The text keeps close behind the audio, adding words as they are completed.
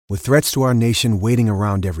With threats to our nation waiting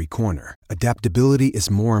around every corner, adaptability is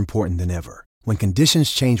more important than ever. When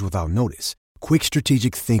conditions change without notice, quick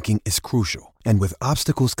strategic thinking is crucial. And with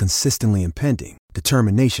obstacles consistently impending,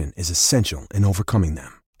 determination is essential in overcoming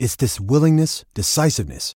them. It's this willingness,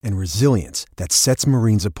 decisiveness, and resilience that sets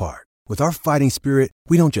Marines apart. With our fighting spirit,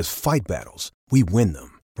 we don't just fight battles, we win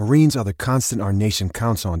them. Marines are the constant our nation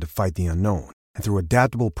counts on to fight the unknown. And through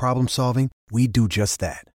adaptable problem solving, we do just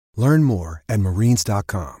that. Learn more at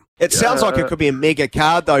marines.com. It sounds like it could be a mega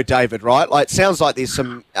card, though, David, right? Like, it sounds like there's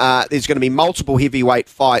going to be multiple heavyweight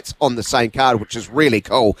fights on the same card, which is really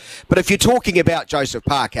cool. But if you're talking about Joseph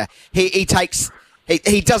Parker, he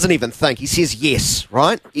doesn't even think. He says yes,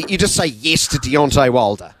 right? You just say yes to Deontay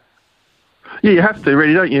Wilder. Yeah, you have to,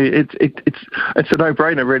 really, don't you? It's a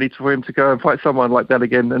no-brainer, really, for him to go and fight someone like that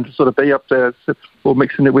again, and to sort of be up there, or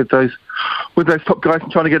mixing it with those top guys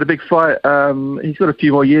and trying to get a big fight. He's got a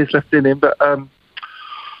few more years left in him, but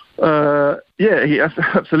he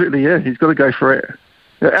absolutely, he's got to go for it.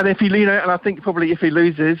 And if and I think probably if he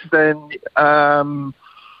loses, then that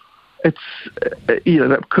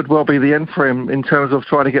could well be the end for him in terms of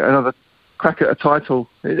trying to get another crack at a title.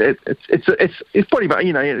 It's probably, I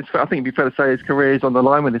think it'd be fair to say his career is on the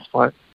line with this fight.